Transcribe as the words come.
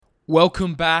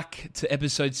Welcome back to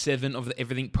episode 7 of the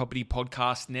Everything Property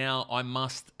Podcast. Now, I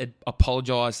must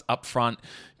apologise up front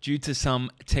due to some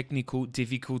technical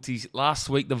difficulties. Last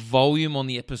week, the volume on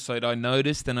the episode I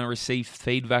noticed and I received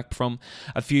feedback from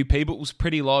a few people was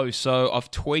pretty low. So I've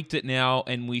tweaked it now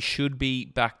and we should be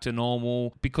back to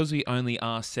normal. Because we only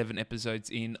are 7 episodes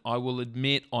in, I will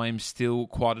admit I am still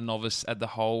quite a novice at the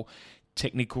whole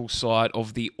technical side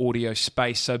of the audio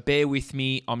space. So bear with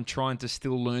me. I'm trying to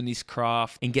still learn this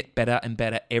craft and get better and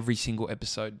better every single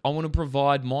episode. I want to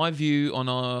provide my view on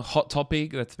a hot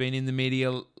topic that's been in the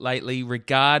media lately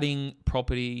regarding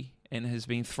property and has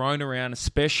been thrown around,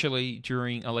 especially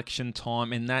during election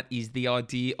time, and that is the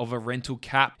idea of a rental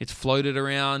cap. It's floated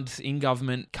around in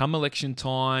government come election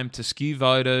time to skew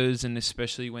voters, and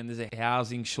especially when there's a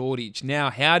housing shortage. Now,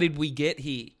 how did we get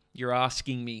here? You're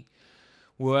asking me.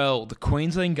 Well, the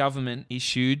Queensland government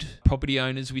issued property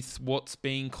owners with what's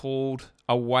being called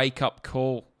a wake-up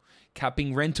call,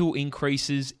 capping rental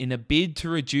increases in a bid to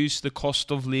reduce the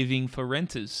cost of living for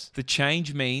renters. The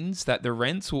change means that the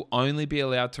rents will only be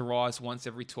allowed to rise once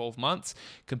every 12 months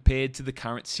compared to the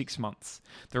current 6 months.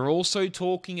 They're also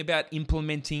talking about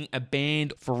implementing a ban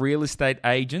for real estate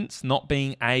agents not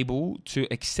being able to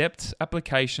accept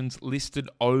applications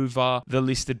listed over the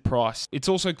listed price. It's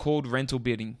also called rental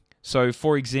bidding. So,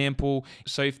 for example,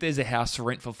 if there's a house for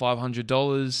rent for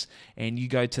 $500 and you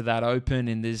go to that open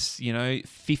and there's,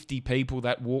 50 people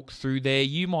that walk through there,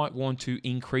 you might want to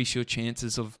increase your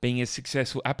chances of being a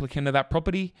successful applicant of that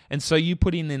property. And so you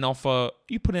put in an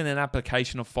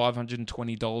application of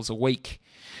 $520 a week.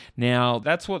 Now,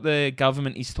 that's what the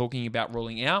government is talking about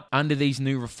rolling out under these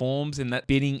new reforms, and that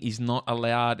bidding is not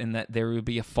allowed and that there will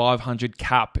be a 500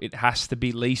 cap. It has to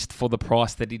be leased for the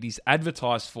price that it is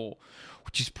advertised for,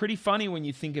 which is pretty funny when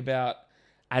you think about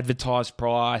advertised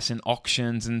price and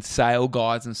auctions and sale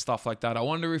guides and stuff like that. I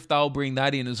wonder if they'll bring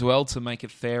that in as well to make it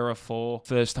fairer for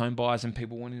first home buyers and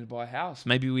people wanting to buy a house.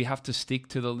 Maybe we have to stick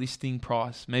to the listing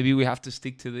price. Maybe we have to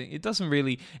stick to it doesn't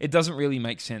really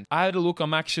make sense. I had a look.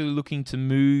 I'm actually looking to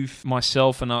move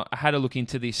myself and I had a look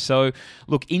into this. So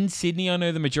look, in Sydney, I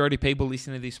know the majority of people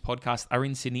listening to this podcast are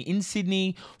in Sydney. In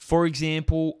Sydney, for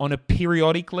example, on a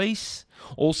periodic lease,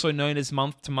 also known as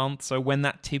month to month. So when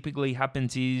that typically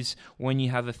happens is when you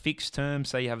have a fixed term,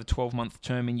 say you have a 12-month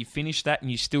term and you finish that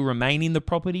and you still remain in the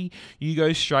property, you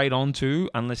go straight on to,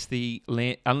 unless the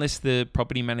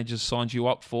property manager signs you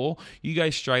up for, you go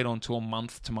straight on to a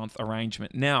month to month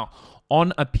arrangement. Now,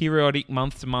 on a periodic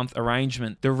month-to-month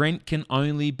arrangement, the rent can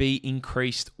only be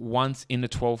increased once in a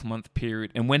 12-month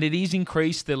period. And when it is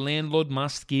increased, the landlord /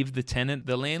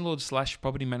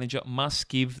 property manager must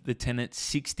give the tenant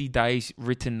 60 days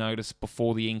written notice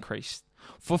before the increase.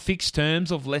 For fixed terms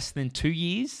of less than 2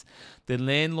 years, the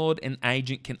landlord and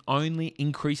agent can only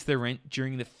increase the rent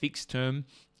during the fixed term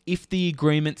if the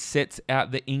agreement sets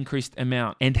out the increased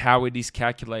amount and how it is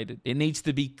calculated. It needs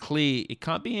to be clear. It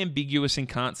can't be ambiguous and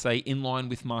can't say in line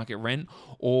with market rent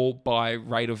or by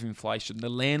rate of inflation. The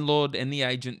landlord and the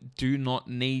agent do not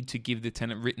need to give the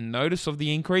tenant written notice of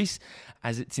the increase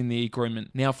as it's in the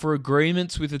agreement. Now, for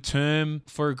agreements with a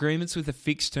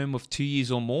fixed term of 2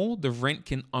 years or more, the rent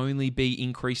can only be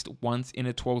increased once in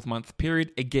a 12-month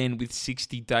period, again with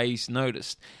 60 days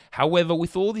notice. However,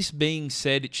 with all this being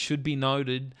said, it should be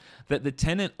noted that the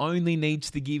tenant only needs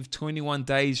to give 21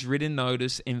 days written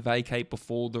notice and vacate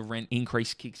before the rent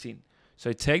increase kicks in.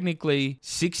 So technically,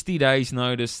 60 days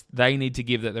notice they need to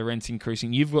give that the rent's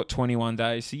increasing. You've got 21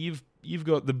 days, so you've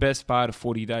got the best part of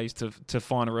 40 days to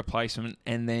find a replacement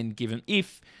and then give them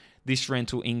if this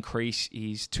rental increase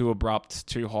is too abrupt,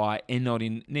 too high, and not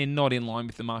in line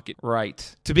with the market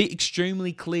rate. To be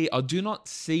extremely clear, I do not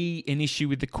see an issue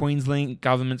with the Queensland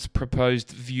government's proposed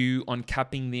view on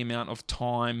capping the amount of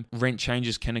time rent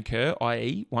changes can occur,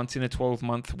 i.e. once in a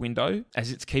 12-month window,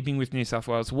 as it's keeping with New South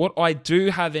Wales. What I do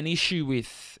have an issue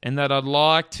with, and that I'd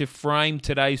like to frame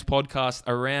today's podcast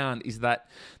around, is that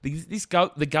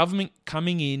the government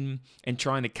coming in and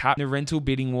trying to cap the rental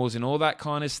bidding wars and all that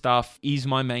kind of stuff is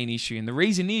my main issue. And the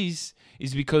reason is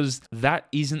because that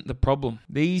isn't the problem.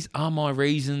 These are my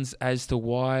reasons as to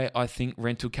why I think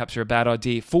rental caps are a bad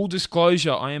idea. Full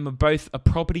disclosure, I am both a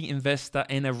property investor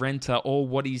and a renter, or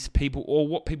what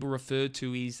people refer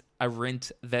to is a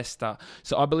rent-vestor.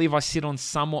 So I believe I sit on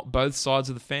somewhat both sides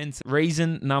of the fence.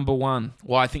 Reason number one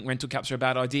why I think rental caps are a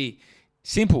bad idea.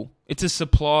 Simple. It's a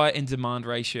supply and demand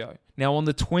ratio. Now, on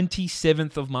the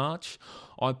 27th of March,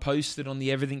 I posted on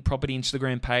the Everything Property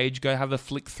Instagram page. Go have a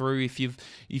flick through if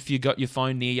you got your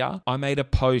phone near you. I made a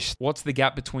post. What's the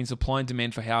gap between supply and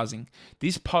demand for housing?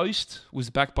 This post was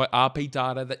backed by RP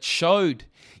data that showed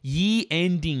year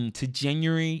ending to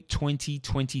January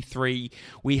 2023,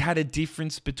 we had a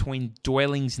difference between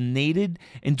dwellings needed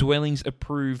and dwellings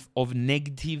approved of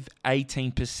negative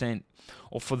 18%.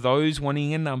 Or for those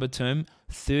wanting a number term,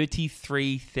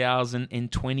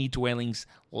 33,020 dwellings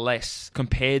less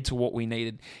compared to what we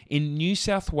needed. In New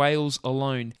South Wales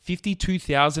alone,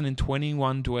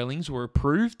 52,021 dwellings were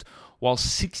approved, while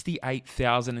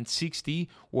 68,060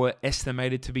 were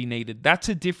estimated to be needed. That's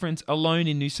a difference alone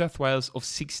in New South Wales of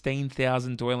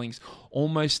 16,000 dwellings,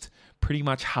 almost pretty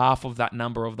much half of that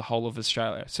number of the whole of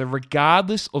Australia. So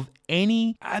regardless of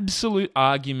any absolute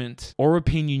argument or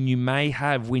opinion you may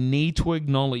have, we need to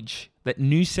acknowledge that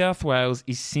New South Wales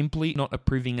is simply not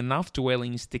approving enough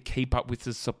dwellings to keep up with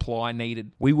the supply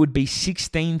needed. We would be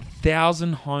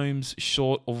 16,000 homes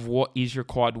short of what is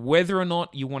required. Whether or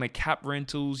not you want to cap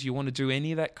rentals, you want to do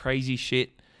any of that crazy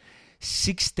shit,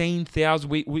 16,000,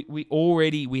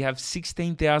 we have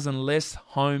 16,000 less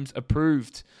homes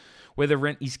approved. Whether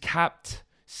rent is capped,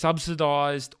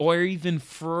 subsidized, or even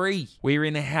free. We're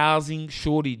in a housing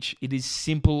shortage. It is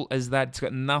simple as that. It's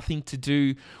got nothing to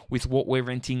do with what we're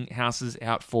renting houses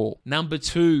out for. Number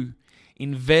 2,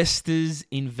 investors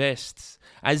invest.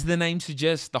 As the name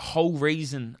suggests, the whole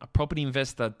reason a property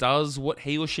investor does what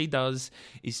he or she does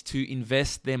is to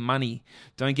invest their money.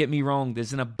 Don't get me wrong,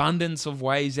 there's an abundance of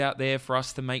ways out there for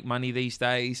us to make money these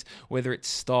days, whether it's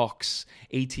stocks,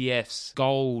 ETFs,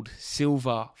 gold,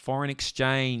 silver, foreign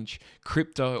exchange,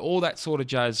 crypto, all that sort of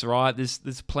jazz, right? There's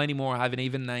plenty more I haven't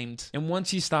even named. And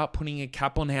once you start putting a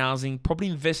cap on housing, property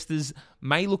investors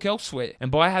may look elsewhere. And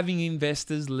by having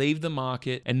investors leave the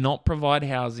market and not provide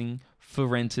housing for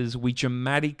renters, we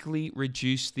dramatically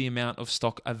reduce the amount of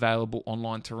stock available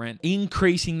online to rent,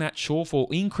 increasing that shortfall,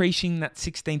 increasing that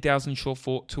 16,000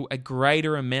 shortfall to a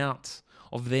greater amount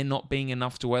of there not being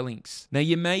enough dwellings. Now,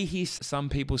 you may hear some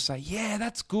people say, yeah,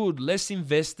 that's good. Less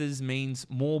investors means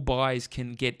more buyers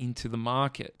can get into the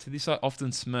market. To this, I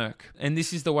often smirk. And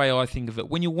this is the way I think of it.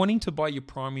 When you're wanting to buy your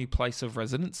primary place of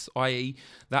residence, i.e.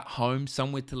 that home,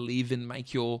 somewhere to live and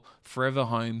make your forever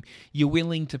home, you're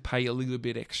willing to pay a little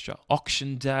bit extra.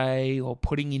 Auction day or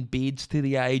putting in bids to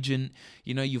the agent,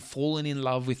 you've fallen in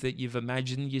love with it. You've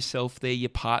imagined yourself there, your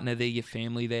partner there, your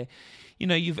family there.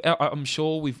 I'm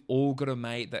sure we've all got a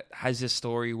mate that has a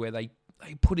story where they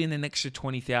put in an extra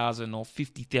 20,000 or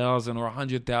 50,000 or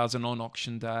 100,000 on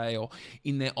auction day or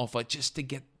in their offer just to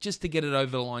get it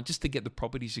over the line, just to get the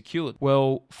property secured.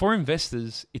 Well, for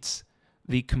investors, it's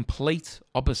the complete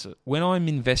opposite. When I'm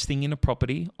investing in a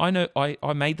property, I know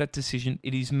I made that decision.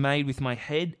 It is made with my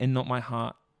head and not my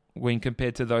heart. When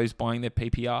compared to those buying their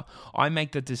PPR, I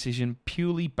make the decision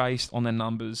purely based on the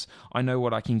numbers. I know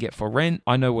what I can get for rent.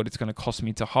 I know what it's going to cost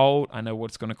me to hold. I know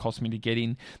what it's going to cost me to get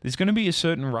in. There's going to be a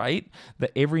certain rate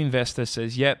that every investor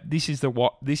says, yep, this is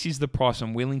the price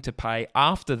I'm willing to pay.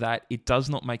 After that, it does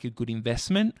not make a good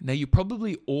investment. Now, you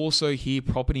probably also hear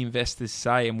property investors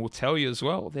say, and will tell you as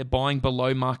well, they're buying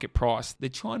below market price. They're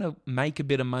trying to make a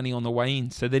bit of money on the way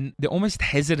in. So then they're almost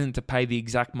hesitant to pay the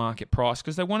exact market price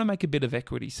because they want to make a bit of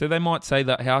equity. So they might say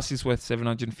that house is worth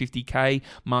 750K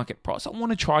market price. I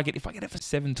want to try if I get it for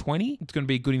 720, it's going to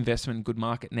be a good investment and good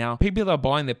market. Now, people that are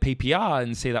buying their PPR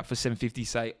and see that for 750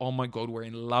 say, oh my God, we're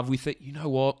in love with it. You know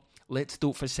what? Let's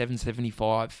do it for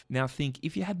 775. Now think,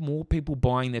 if you had more people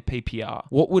buying their PPR,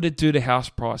 what would it do to house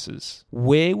prices?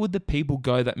 Where would the people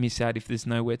go that miss out if there's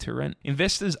nowhere to rent?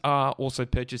 Investors are also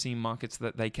purchasing markets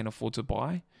that they can afford to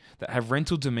buy, that have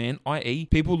rental demand, i.e.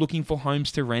 people looking for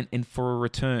homes to rent and for a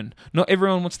return. Not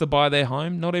everyone wants to buy their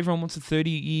home. Not everyone wants a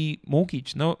 30-year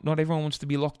mortgage. Not everyone wants to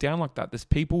be locked down like that. There's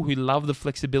people who love the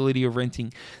flexibility of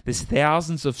renting. There's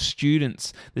thousands of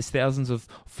students. There's thousands of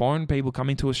foreign people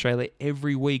coming to Australia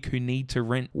every week who need to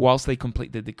rent whilst they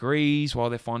complete their degrees, while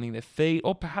they're finding their feet,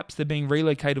 or perhaps they're being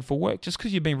relocated for work. Just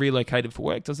because you've been relocated for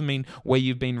work doesn't mean where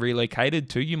you've been relocated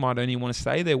to. You might only want to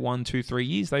stay there 1, 2, 3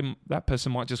 years. That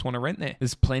person might just want to rent there.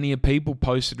 There's plenty of people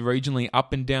posted regionally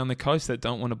up and down the coast that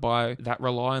don't want to buy, that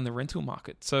rely on the rental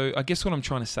market. So I guess what I'm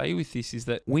trying to say with this is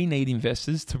that we need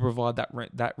investors to provide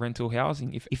that rental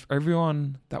housing. If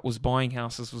everyone that was buying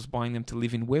houses was buying them to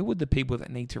live in, where would the people that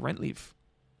need to rent live?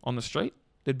 On the street?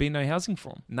 There'd be no housing for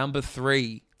them. Number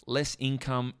 3, Less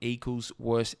income equals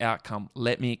worse outcome.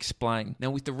 Let me explain. Now,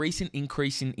 with the recent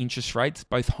increase in interest rates,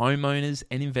 both homeowners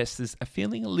and investors are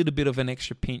feeling a little bit of an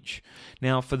extra pinch.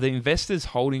 Now, for the investors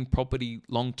holding property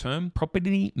long term,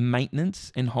 property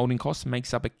maintenance and holding costs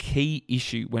makes up a key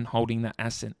issue when holding that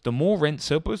asset. The more rent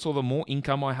surplus or the more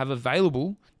income I have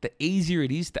available, the easier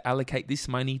it is to allocate this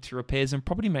money to repairs and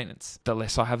property maintenance. The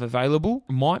less I have available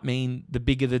might mean the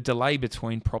bigger the delay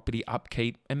between property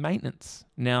upkeep and maintenance.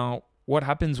 Now, what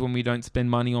happens when we don't spend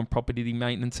money on property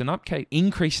maintenance and upkeep?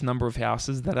 Increased number of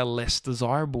houses that are less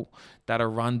desirable, that are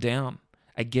run down.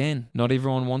 Again, not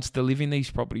everyone wants to live in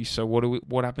these properties, so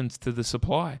what happens to the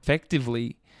supply?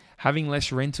 Effectively, having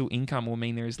less rental income will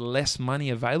mean there is less money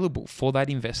available for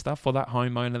that investor, for that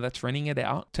homeowner that's renting it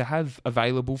out, to have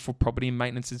available for property and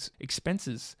maintenance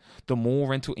expenses. The more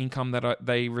rental income that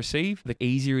they receive, the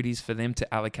easier it is for them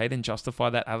to allocate and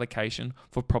justify that allocation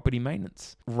for property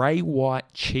maintenance. Ray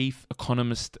White, chief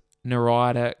economist,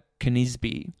 Narada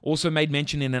Knisby, also made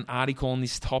mention in an article on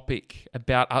this topic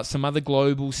about some other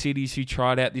global cities who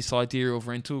tried out this idea of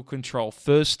rental control.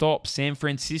 First stop, San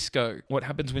Francisco. What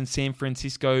happens when San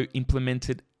Francisco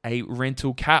implemented a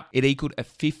rental cap? It equaled a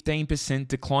 15%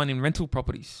 decline in rental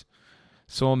properties.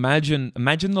 So imagine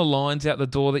the lines out the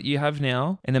door that you have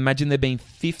now, and imagine there being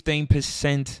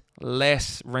 15%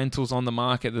 less rentals on the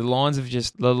market. The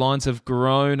lines have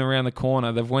grown around the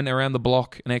corner. They've went around the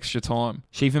block an extra time.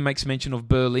 She even makes mention of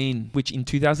Berlin, which in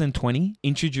 2020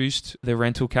 introduced the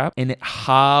rental cap, and it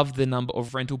halved the number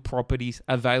of rental properties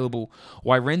available.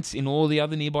 Why rents in all the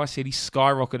other nearby cities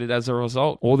skyrocketed as a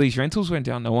result. All these rentals went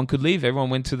down. No one could live.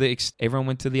 Everyone went to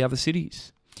the other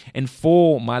cities. And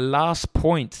for my last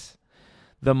point,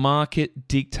 the market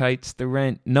dictates the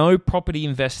rent. No property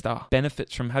investor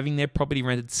benefits from having their property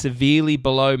rented severely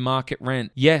below market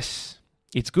rent. Yes,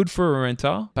 it's good for a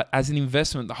renter, but as an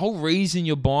investment, the whole reason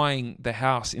you're buying the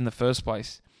house in the first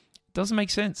place doesn't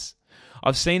make sense.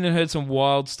 I've seen and heard some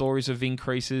wild stories of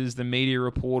increases, the media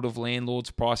report of landlords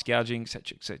price gouging,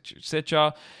 etc., etc.,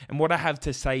 etc. And what I have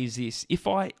to say is this: if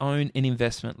I own an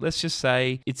investment, let's just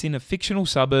say it's in a fictional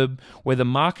suburb where the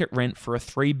market rent for a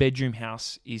 3-bedroom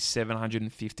house is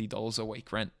 $750 a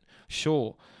week rent.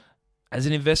 Sure. As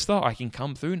an investor, I can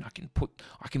come through and I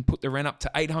can put the rent up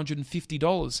to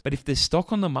 $850. But if there's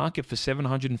stock on the market for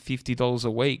 $750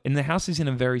 a week and the house is in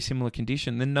a very similar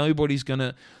condition, then nobody's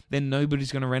gonna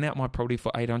rent out my property for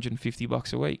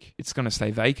 $850 a week. It's gonna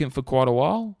stay vacant for quite a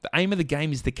while. The aim of the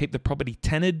game is to keep the property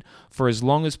tenanted for as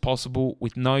long as possible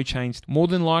with no change. More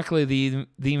than likely,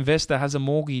 the investor has a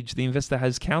mortgage, the investor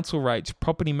has council rates,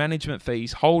 property management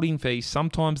fees, holding fees,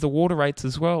 sometimes the water rates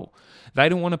as well. They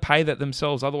don't want to pay that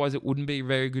themselves, otherwise it wouldn't be a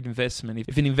very good investment.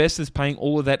 If an investor's paying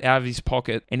all of that out of his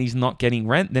pocket and he's not getting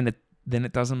rent, then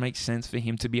it doesn't make sense for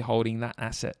him to be holding that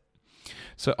asset.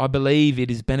 So I believe it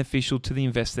is beneficial to the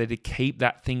investor to keep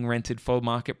that thing rented for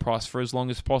market price for as long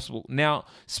as possible. Now,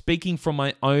 speaking from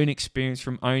my own experience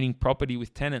from owning property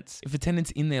with tenants, if a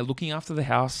tenant's in there looking after the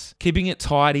house, keeping it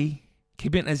tidy,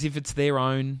 keeping it as if it's their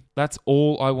own, that's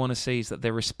all I want to see, is that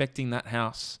they're respecting that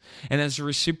house. And as a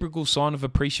reciprocal sign of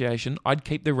appreciation, I'd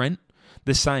keep the rent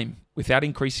the same without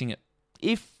increasing it.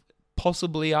 If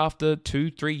possibly after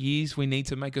 2-3 years we need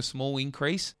to make a small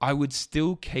increase, I would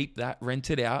still keep that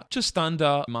rented out just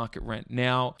under market rent.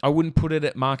 Now, I wouldn't put it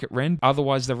at market rent,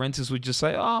 otherwise the renters would just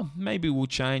say, maybe we'll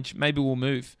change, maybe we'll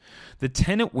move. The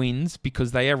tenant wins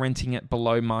because they are renting it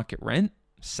below market rent,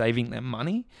 saving them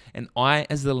money, and I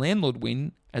as the landlord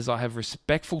win as I have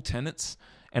respectful tenants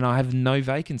and I have no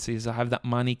vacancies. I have that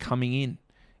money coming in.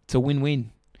 It's a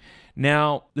win-win.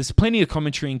 Now, there's plenty of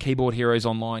commentary in Keyboard Heroes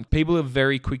online. People are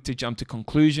very quick to jump to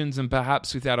conclusions and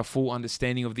perhaps without a full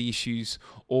understanding of the issues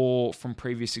or from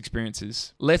previous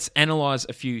experiences. Let's analyze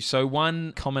a few. So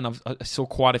one comment I saw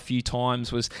quite a few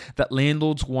times was that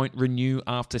landlords won't renew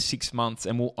after 6 months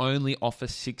and will only offer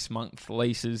 6-month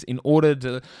leases in order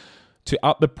to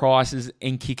up the prices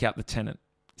and kick out the tenant.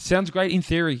 Sounds great in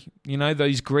theory,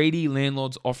 those greedy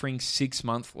landlords offering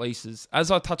 6-month leases.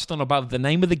 As I touched on above, the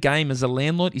name of the game as a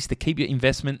landlord is to keep your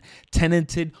investment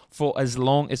tenanted for as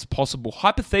long as possible.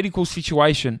 Hypothetical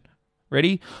situation.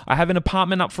 Ready? I have an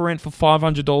apartment up for rent for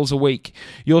 $500 a week.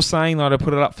 You're saying that I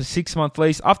put it up for 6-month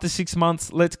lease. After 6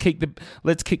 months, let's kick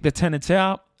the tenants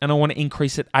out, and I want to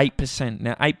increase it 8%.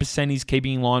 Now, 8% is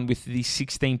keeping in line with the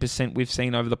 16% we've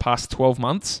seen over the past 12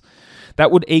 months. That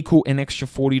would equal an extra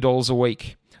 $40 a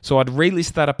week. So I'd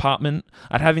relist that apartment,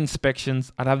 I'd have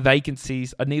inspections, I'd have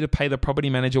vacancies, I'd need to pay the property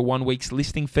manager 1 week's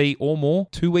listing fee or more.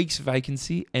 2 weeks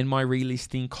vacancy and my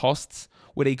relisting costs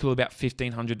would equal about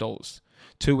 $1,500.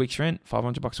 2 weeks rent,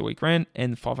 $500 a week rent,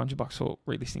 and $500 for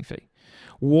relisting fee.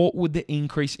 What would the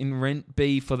increase in rent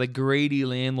be for the greedy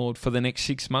landlord for the next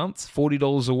 6 months?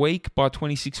 $40 a week by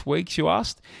 26 weeks, you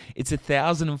asked? It's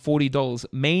 $1,040,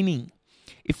 meaning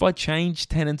if I change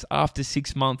tenants after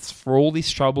 6 months for all this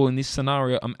trouble in this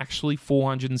scenario, I'm actually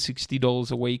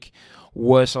 $460 a week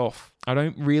worse off. I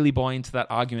don't really buy into that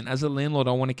argument. As a landlord,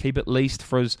 I want to keep it leased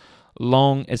for as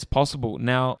long as possible.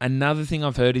 Now, another thing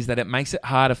I've heard is that it makes it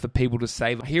harder for people to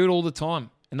save. I hear it all the time.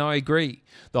 And I agree.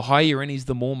 The higher your rent is,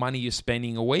 the more money you're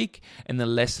spending a week and the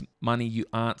less money you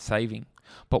aren't saving.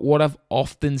 But what I've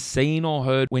often seen or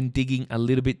heard when digging a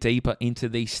little bit deeper into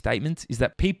these statements is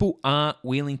that people aren't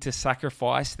willing to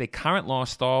sacrifice their current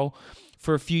lifestyle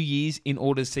for a few years in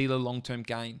order to see the long-term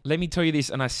gain. Let me tell you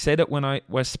this, and I said it when I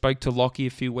spoke to Lockie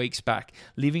a few weeks back.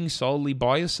 Living solely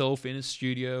by yourself in a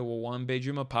studio or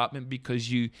one-bedroom apartment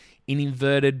because you, in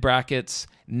inverted brackets,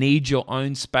 need your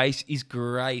own space is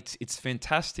great. It's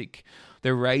fantastic.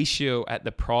 The ratio at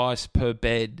the price per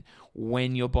bed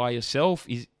when you're by yourself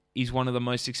is one of the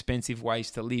most expensive ways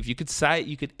to live. You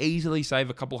could easily save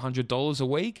a couple $100 a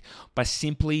week by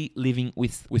simply living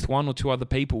with one or two other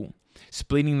people,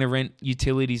 splitting the rent,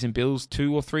 utilities, and bills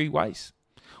 2 or 3 ways.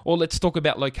 Or let's talk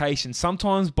about location.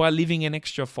 Sometimes by living an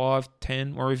extra 5,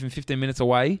 10, or even 15 minutes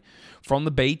away from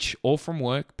the beach or from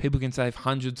work, people can save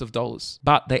hundreds of dollars.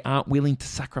 But they aren't willing to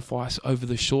sacrifice over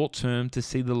the short term to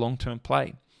see the long term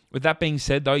play. With that being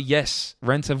said though, yes,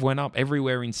 rents have went up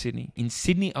everywhere in Sydney. In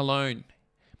Sydney alone,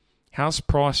 house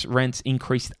price rents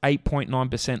increased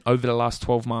 8.9% over the last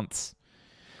 12 months.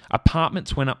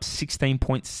 Apartments went up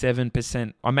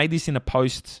 16.7%. I made this in a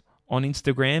post on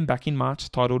Instagram back in March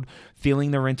titled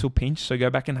Feeling the Rental Pinch. So go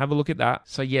back and have a look at that.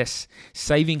 So yes,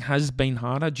 saving has been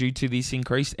harder due to this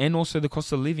increase and also the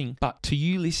cost of living. But to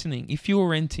you listening, if you're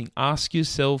renting, ask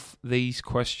yourself these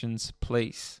questions,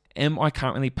 please. Am I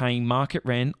currently paying market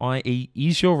rent, i.e.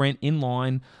 is your rent in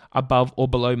line, above or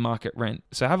below market rent?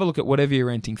 So have a look at whatever you're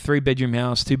renting, 3-bedroom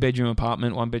house, 2-bedroom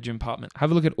apartment, 1-bedroom apartment.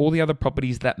 Have a look at all the other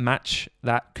properties that match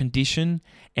that condition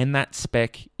and that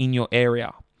spec in your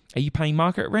area. Are you paying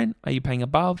market rent? Are you paying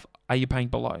above? Are you paying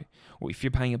below? Well, if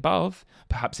you're paying above,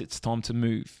 perhaps it's time to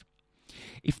move.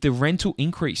 If the rental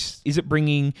increase, is it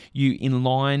bringing you in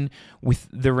line with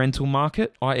the rental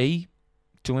market, i.e.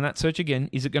 doing that search again,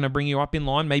 is it going to bring you up in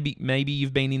line? Maybe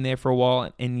you've been in there for a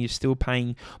while and you're still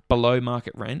paying below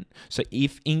market rent. So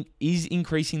is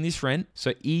increasing this rent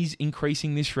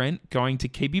going to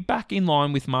keep you back in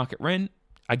line with market rent?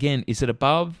 Again, is it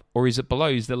above or is it below?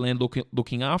 Is the landlord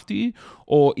looking after you,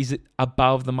 or is it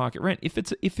above the market rent? If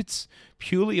it's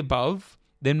purely above,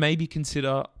 then maybe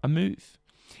consider a move.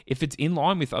 If it's in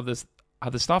line with other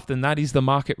stuff, then that is the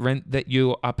market rent that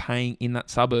you are paying in that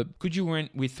suburb. Could you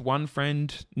rent with one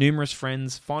friend, numerous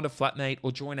friends, find a flatmate,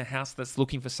 or join a house that's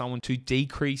looking for someone to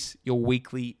decrease your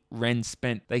weekly rent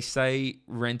spent? They say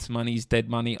rent money is dead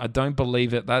money. I don't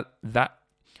believe it. That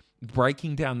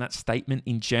breaking down that statement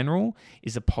in general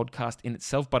is a podcast in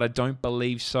itself, but I don't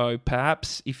believe so.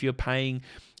 Perhaps if you're paying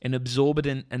an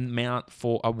exorbitant amount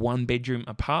for a 1-bedroom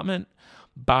apartment,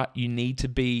 but you need to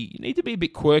be a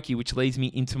bit quirky, which leads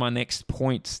me into my next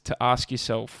point to ask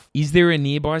yourself, is there a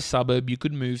nearby suburb you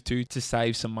could move to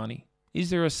save some money?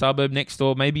 Is there a suburb next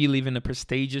door? Maybe you live in a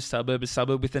prestigious suburb, a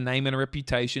suburb with a name and a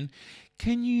reputation.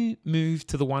 Can you move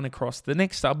to the one across the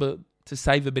next suburb to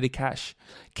save a bit of cash?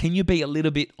 Can you be a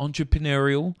little bit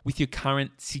entrepreneurial with your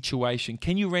current situation?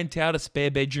 Can you rent out a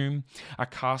spare bedroom, a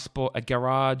car spot, a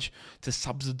garage to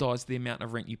subsidize the amount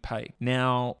of rent you pay?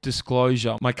 Now,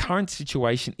 disclosure, my current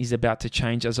situation is about to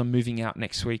change as I'm moving out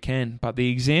next weekend, but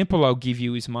the example I'll give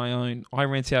you is my own. I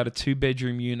rent out a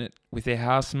 2-bedroom unit with a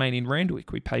housemate in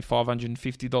Randwick. We pay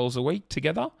 $550 a week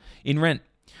together in rent.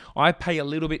 I pay a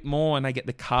little bit more and I get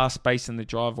the car space in the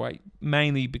driveway,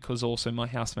 mainly because also my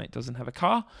housemate doesn't have a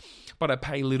car, but I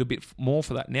pay a little bit more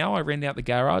for that. Now I rent out the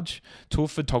garage to a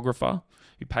photographer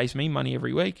who pays me money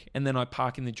every week, and then I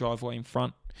park in the driveway in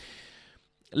front.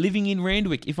 Living in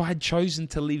Randwick, if I had chosen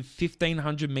to live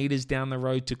 1,500 meters down the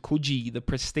road to Coogee, the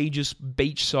prestigious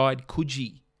beachside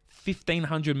Coogee,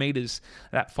 1,500 meters,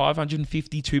 that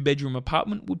 550 2-bedroom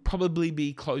apartment would probably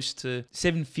be close to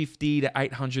 $750 to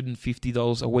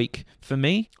 $850 a week. For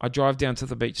me, I drive down to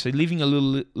the beach, so living a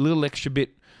little extra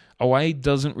bit away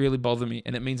doesn't really bother me,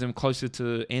 and it means I'm closer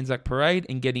to Anzac Parade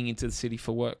and getting into the city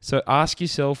for work. So ask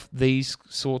yourself these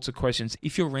sorts of questions.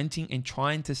 If you're renting and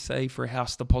trying to save for a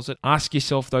house deposit, ask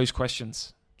yourself those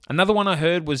questions. Another one I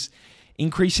heard was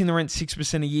increasing the rent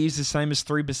 6% a year is the same as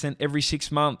 3% every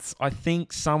 6 months. I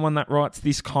think someone that writes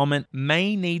this comment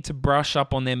may need to brush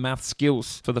up on their math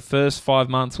skills. For the first 5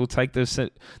 months, we'll take the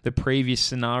previous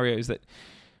scenarios that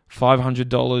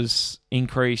 $500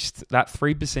 increased. That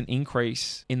 3%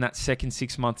 increase in that second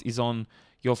 6 months is on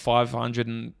your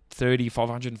 $530,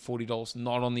 $540,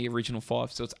 not on the original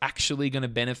 $5. So it's actually going to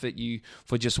benefit you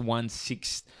for just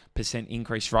 1/6%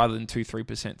 increase rather than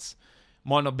 2-3%.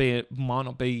 Might not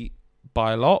be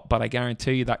by a lot, but I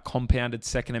guarantee you that compounded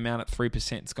second amount at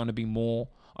 3% is going to be more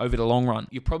over the long run.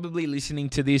 You're probably listening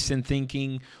to this and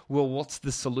thinking, well, what's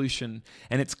the solution?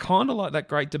 And it's kind of like that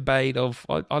great debate of,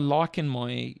 I liken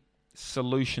my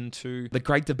solution to the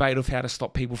great debate of how to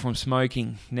stop people from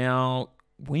smoking. Now,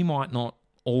 we might not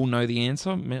all know the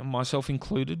answer, myself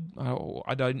included.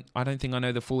 I don't think I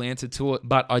know the full answer to it,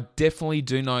 but I definitely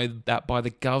do know that by the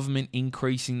government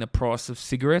increasing the price of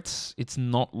cigarettes, it's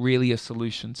not really a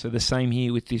solution. So the same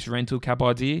here with this rental cap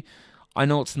idea. I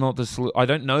know it's not the solution. I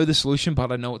don't know the solution,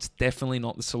 but I know it's definitely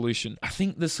not the solution. I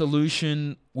think the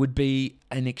solution would be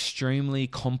an extremely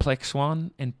complex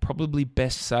one and probably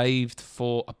best saved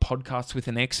for a podcast with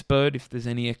an expert. If there's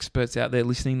any experts out there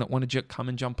listening that want to come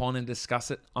and jump on and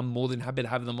discuss it, I'm more than happy to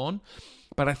have them on.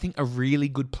 But I think a really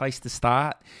good place to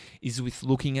start is with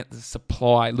looking at the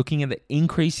supply, looking at the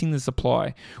increasing the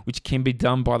supply, which can be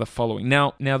done by the following.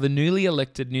 Now the newly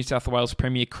elected New South Wales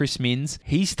Premier Chris Minns,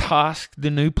 he's tasked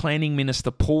the new Planning Minister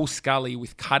Paul Scully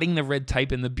with cutting the red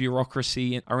tape and the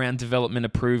bureaucracy around development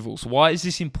approvals. Why is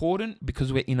this important?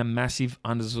 Because we're in a massive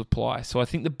undersupply. So I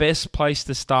think the best place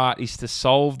to start is to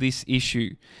solve this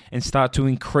issue and start to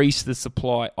increase the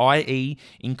supply, i.e.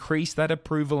 increase that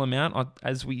approval amount.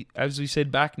 As we said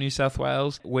back, New South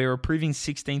Wales, we're approving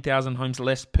 16,000 homes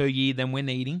less per year than we're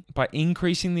needing. By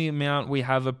increasing the amount we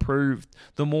have approved,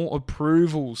 the more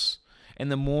approvals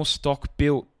and the more stock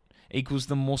built equals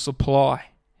the more supply.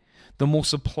 The more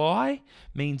supply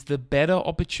means the better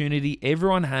opportunity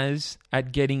everyone has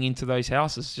at getting into those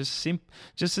houses.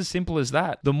 Just as simple as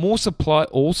that. The more supply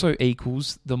also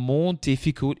equals the more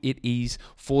difficult it is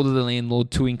for the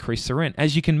landlord to increase the rent.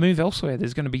 As you can move elsewhere,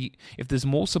 if there's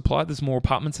more supply, there's more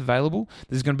apartments available,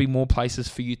 there's going to be more places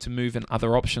for you to move and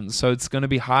other options. So it's going to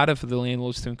be harder for the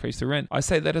landlords to increase the rent. I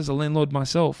say that as a landlord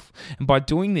myself. And by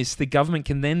doing this, the government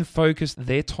can then focus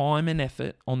their time and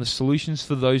effort on the solutions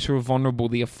for those who are vulnerable,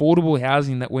 the affordable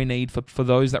housing that we need for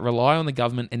those that rely on the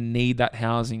government and need that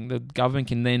housing. The government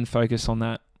can then focus on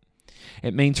that.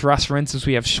 It means for us renters,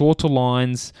 we have shorter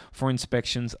lines for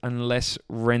inspections and less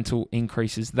rental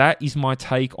increases. That is my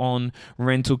take on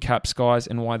rental caps, guys,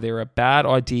 and why they're a bad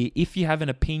idea. If you have an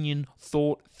opinion,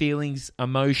 thought, feelings,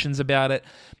 emotions about it,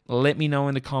 let me know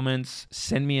in the comments.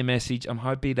 Send me a message. I'm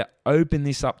happy to open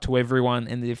this up to everyone.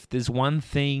 And if there's one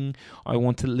thing I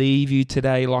want to leave you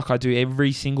today, like I do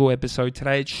every single episode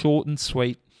today, it's short and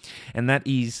sweet. And that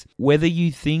is, whether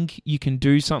you think you can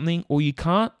do something or you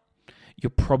can't,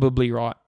 you're probably right.